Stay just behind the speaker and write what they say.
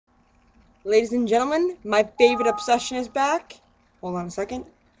Ladies and gentlemen, my favorite obsession is back. Hold on a second.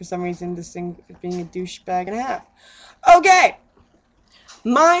 For some reason, this thing is being a douchebag and a half. Okay!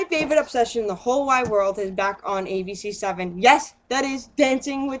 My favorite obsession in the whole wide world is back on ABC7. Yes, that is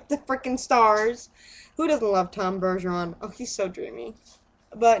Dancing with the Frickin' Stars. Who doesn't love Tom Bergeron? Oh, he's so dreamy.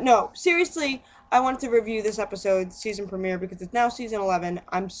 But no, seriously, I wanted to review this episode, season premiere, because it's now season 11.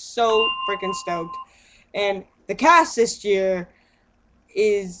 I'm so freaking stoked. And the cast this year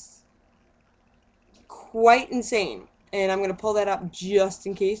is quite insane. And I'm going to pull that up just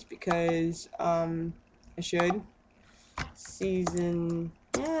in case because I should. Season.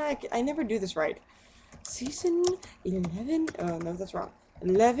 Yeah, I never do this right. Season 11. Oh, no, that's wrong.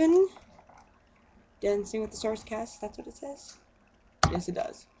 11. Dancing with the Stars cast. That's what it says? Yes, it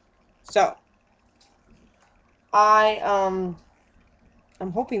does. So, I'm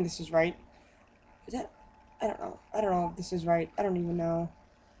hoping this is right. Is that. I don't know. I don't know if this is right. I don't even know.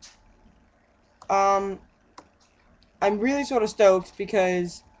 I'm really sort of stoked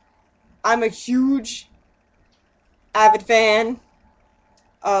because I'm a huge avid fan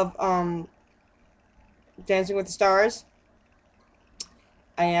of Dancing with the Stars.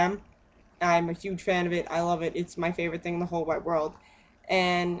 I am. I'm a huge fan of it. I love it. It's my favorite thing in the whole wide world.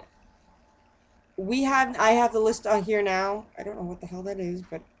 And I have the list on here now. I don't know what the hell that is,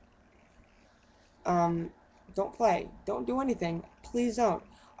 but don't play. Don't do anything. Please don't.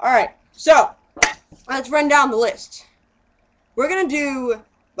 Alright, so let's run down the list. We're gonna do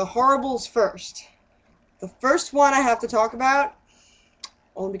the horribles first. The first one I have to talk about,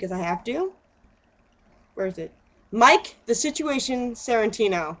 only because I have to. Where is it? Mike, the Situation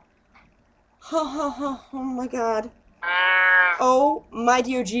Sarantino. Ha ha ha, oh my god. Oh my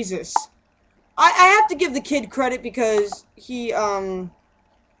dear Jesus. I have to give the kid credit because he, alright.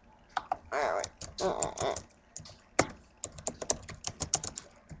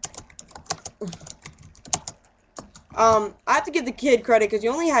 I have to give the kid credit because he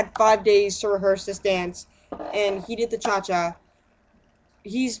only had 5 days to rehearse this dance, and he did the cha-cha.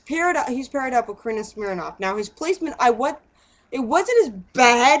 He's paired up with Karina Smirnoff. Now his placement, it wasn't as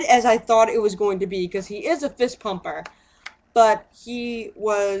bad as I thought it was going to be because he is a fist pumper, but he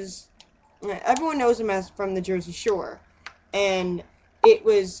was. Everyone knows him as from the Jersey Shore, and it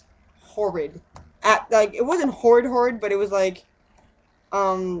was horrid. It wasn't horrid, but it was like,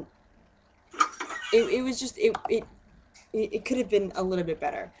 it was just it could have been a little bit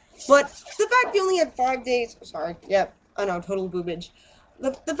better. But the fact he only had 5 days. Sorry, yep, I know, total boobage.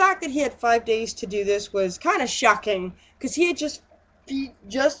 The fact that he had 5 days to do this was kind of shocking because he just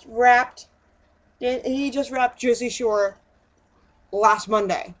wrapped Jersey Shore last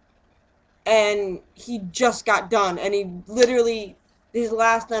Monday, and he just got done, and he literally his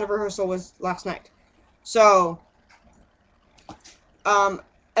last night of rehearsal was last night. So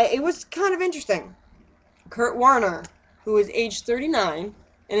it was kind of interesting. Kurt Warner, who is age 39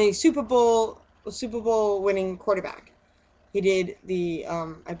 and a Super Bowl winning quarterback. He did the,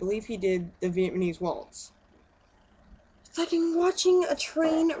 I believe he did the Vietnamese waltz. It's like I'm watching a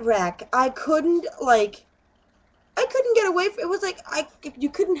train wreck. I couldn't get away from it. Was like, you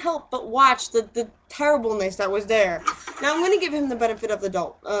couldn't help but watch the terribleness that was there. Now, I'm going to give him the benefit of the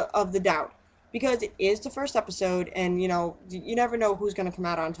doubt. Because it is the first episode, and, you never know who's going to come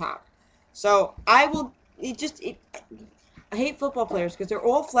out on top. So, I hate football players because they're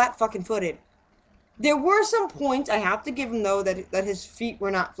all flat fucking footed. There were some points, I have to give him, though, that his feet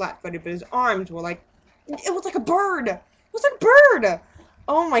were not flat-footed, but his arms were like, it was like a bird. It was like a bird.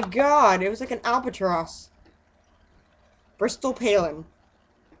 Oh my god, it was like an albatross. Bristol Palin.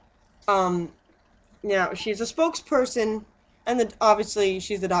 She's a spokesperson, and obviously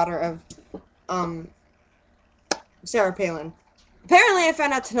she's the daughter of, Sarah Palin. Apparently, I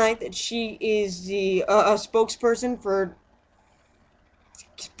found out tonight that she is the a spokesperson for,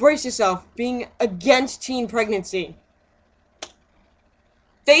 brace yourself, being against teen pregnancy.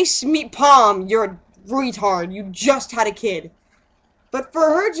 Face, meet, palm, you're a retard. You just had a kid. But for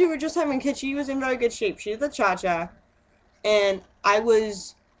her to just having a kid, she was in very good shape. She did the cha-cha, and I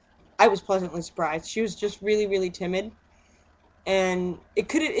was pleasantly surprised. She was just really, really timid, and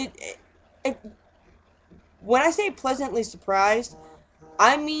when I say pleasantly surprised,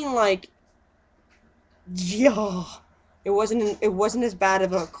 I mean like, yeah, it wasn't as bad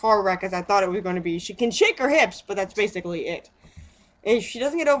of a car wreck as I thought it was going to be. She can shake her hips, but that's basically it. If she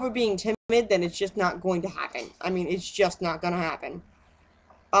doesn't get over being timid, then it's just not going to happen. I mean, it's just not going to happen.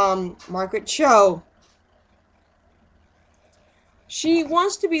 Margaret Cho. She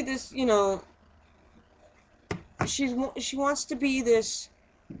wants to be this, she wants to be this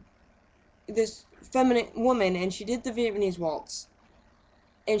feminine woman, and she did the Vietnamese waltz.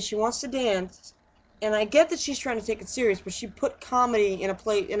 and she wants to dance. And I get that she's trying to take it serious, but she put comedy in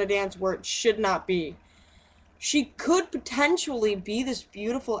a dance where it should not be. She could potentially be this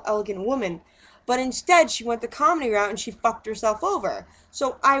beautiful, elegant woman, but instead she went the comedy route and she fucked herself over.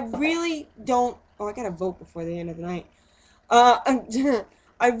 So I really don't. Oh, I gotta vote before the end of the night.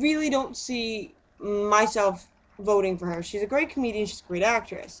 I really don't see myself voting for her. She's a great comedian. She's a great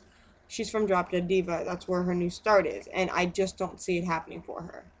actress. She's from Drop Dead Diva. That's where her new start is, and I just don't see it happening for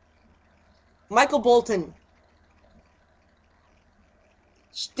her. Michael Bolton.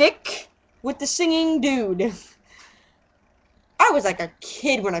 Stick with the singing dude. I was like a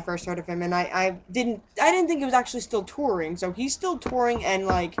kid when I first heard of him, and I didn't think he was actually still touring. So he's still touring and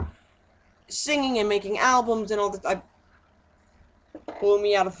like singing and making albums and all this. I blew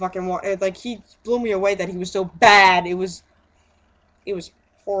me out of fucking water. Like, he blew me away that he was so bad. It was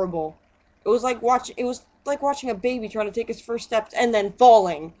horrible. It was like watching a baby trying to take his first steps and then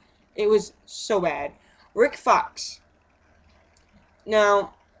falling. It was so bad. Rick Fox.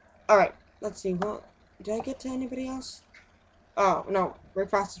 Now, alright, let's see. Well, did I get to anybody else? Oh, no.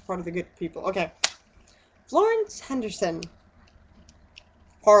 Rick Fox is part of the good people. Okay. Florence Henderson.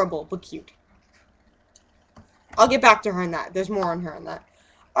 Horrible, but cute. I'll get back to her in that. There's more on her in that.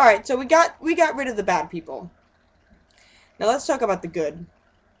 Alright, so we got rid of the bad people. Now let's talk about the good.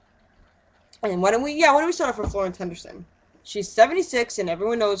 And why don't we start off with Florence Henderson? She's 76 and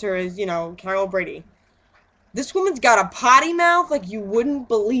everyone knows her as, Carol Brady. This woman's got a potty mouth like you wouldn't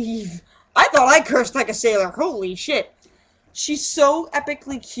believe. I thought I cursed like a sailor. Holy shit. She's so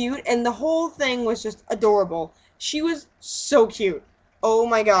epically cute, and the whole thing was just adorable. She was so cute. Oh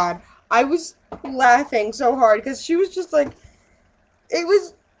my god. I was laughing so hard because she was just like,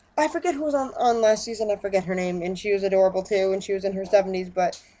 I forget who was on last season. I forget her name, and she was adorable too, and she was in her 70s,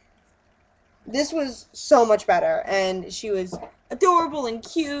 but this was so much better, and she was adorable and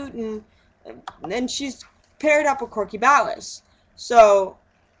cute, and she's paired up with Corky Ballas. So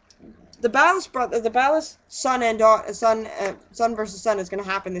the Ballas son versus son is going to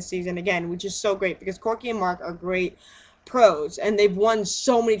happen this season again, which is so great because Corky and Mark are great pros, and they've won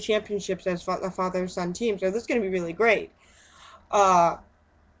so many championships as a father-son team, so this is going to be really great.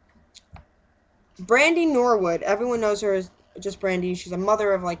 Brandy Norwood, everyone knows her as just Brandy. She's a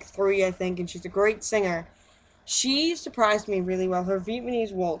mother of like 3, I think, and she's a great singer. She surprised me really well. Her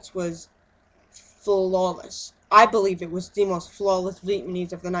Vietnamese waltz was flawless. I believe it was the most flawless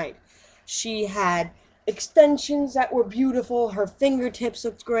Vietnamese of the night. She had extensions that were beautiful. Her fingertips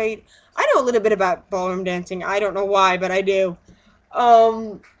looked great. I know a little bit about ballroom dancing. I don't know why, but I do.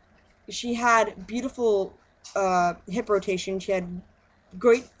 She had beautiful hip rotation. She had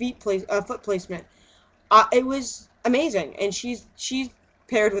great foot placement. It was amazing, and she's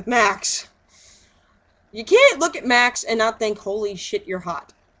paired with Max. You can't look at Max and not think, holy shit, you're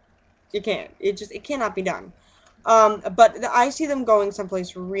hot. You can't. It cannot be done. But I see them going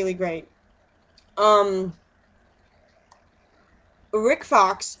someplace really great. Rick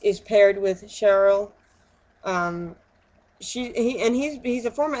Fox is paired with Cheryl. He's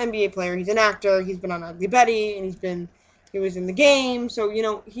a former NBA player. He's an actor. He's been on Ugly Betty, and he was in the game. So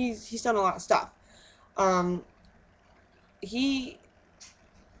he's done a lot of stuff. Here's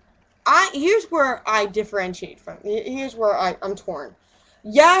where I differentiate from. Here's where I'm torn.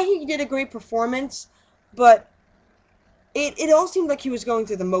 Yeah, he did a great performance, but it all seemed like he was going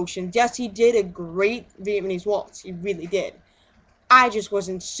through the motions. Yes, he did a great Vietnamese waltz. He really did. I just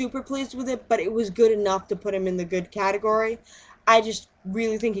wasn't super pleased with it, but it was good enough to put him in the good category. I just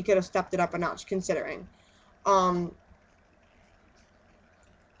really think he could have stepped it up a notch, considering. Kyle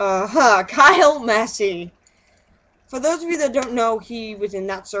Massey. For those of you that don't know, he was in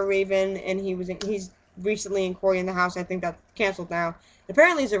That's So Raven, and he's recently in Cory in the House. I think that's canceled now.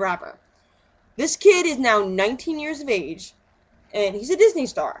 Apparently he's a rapper. This kid is now 19 years of age, and he's a Disney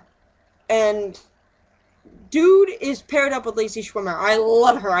star. And dude is paired up with Lacey Schwimmer. I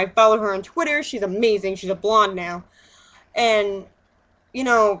love her. I follow her on Twitter. She's amazing. She's a blonde now. And,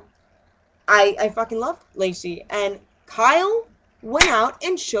 I fucking love Lacey. And Kyle went out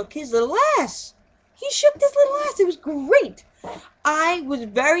and shook his little ass. He shook this little ass. It was great. I was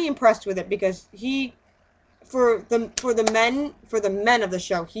very impressed with it because for the men of the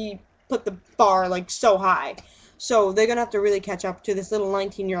show, he put the bar like so high. So they're gonna have to really catch up to this little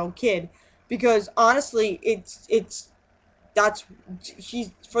 19-year-old kid, because honestly, he's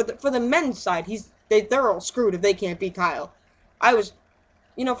for the men's side, they're all screwed if they can't beat Kyle. I was,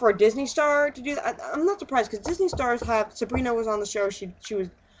 for a Disney star to do that, I'm not surprised, because Disney stars have. Sabrina was on the show. She was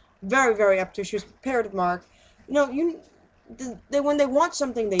very, very up to. She was paired with Mark. When they want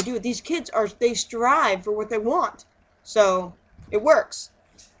something, they do it. These kids they strive for what they want, so it works.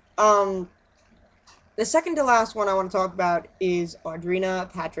 The second to last one I want to talk about is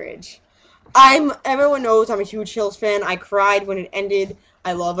Audrina Patridge. Everyone knows I'm a huge Hills fan. I cried when it ended.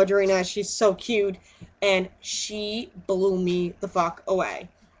 I love Audrina. She's so cute. And she blew me the fuck away.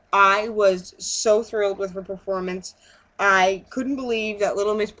 I was so thrilled with her performance. I couldn't believe that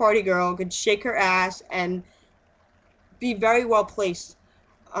Little Miss Party Girl could shake her ass and be very well placed.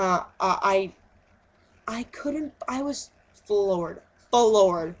 I couldn't, I was floored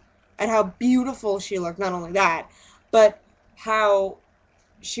at how beautiful she looked. Not only that, but how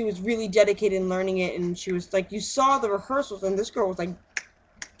she was really dedicated in learning it, and she was like, you saw the rehearsals, and this girl was like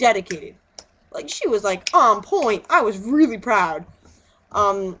dedicated. Like, she was like on point. I was really proud.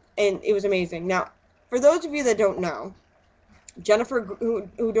 And it was amazing. Now, for those of you that don't know,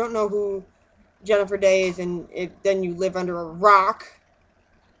 who don't know who Jennifer Day is, and then you live under a rock.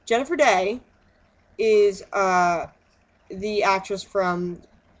 Jennifer Day is the actress from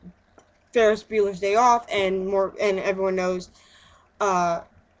Ferris Bueller's Day Off, and everyone knows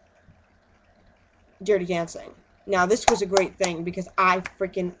Dirty Dancing. Now, this was a great thing because I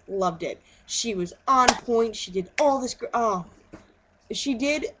freaking loved it. She was on point. She did all this. She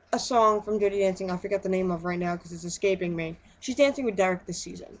did a song from Dirty Dancing I forget the name of right now because it's escaping me. She's dancing with Derek this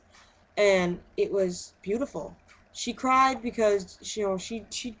season, and it was beautiful. She cried because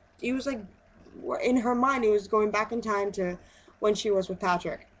it was like, in her mind, it was going back in time to when she was with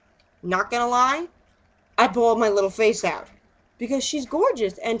Patrick. Not gonna lie, I bawled my little face out because she's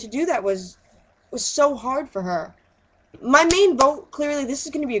gorgeous, and to do that was so hard for her. My main vote, clearly, this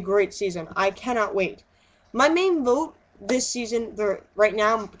is going to be a great season. I cannot wait. My main vote this season, right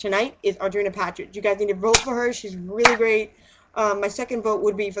now, tonight, is Audrina Patridge. You guys need to vote for her. She's really great. My second vote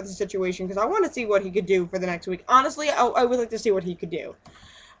would be for the situation because I want to see what he could do for the next week. Honestly, I would like to see what he could do.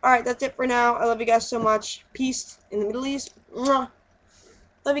 Alright, that's it for now. I love you guys so much. Peace in the Middle East. Mwah.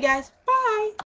 Love you guys. Bye.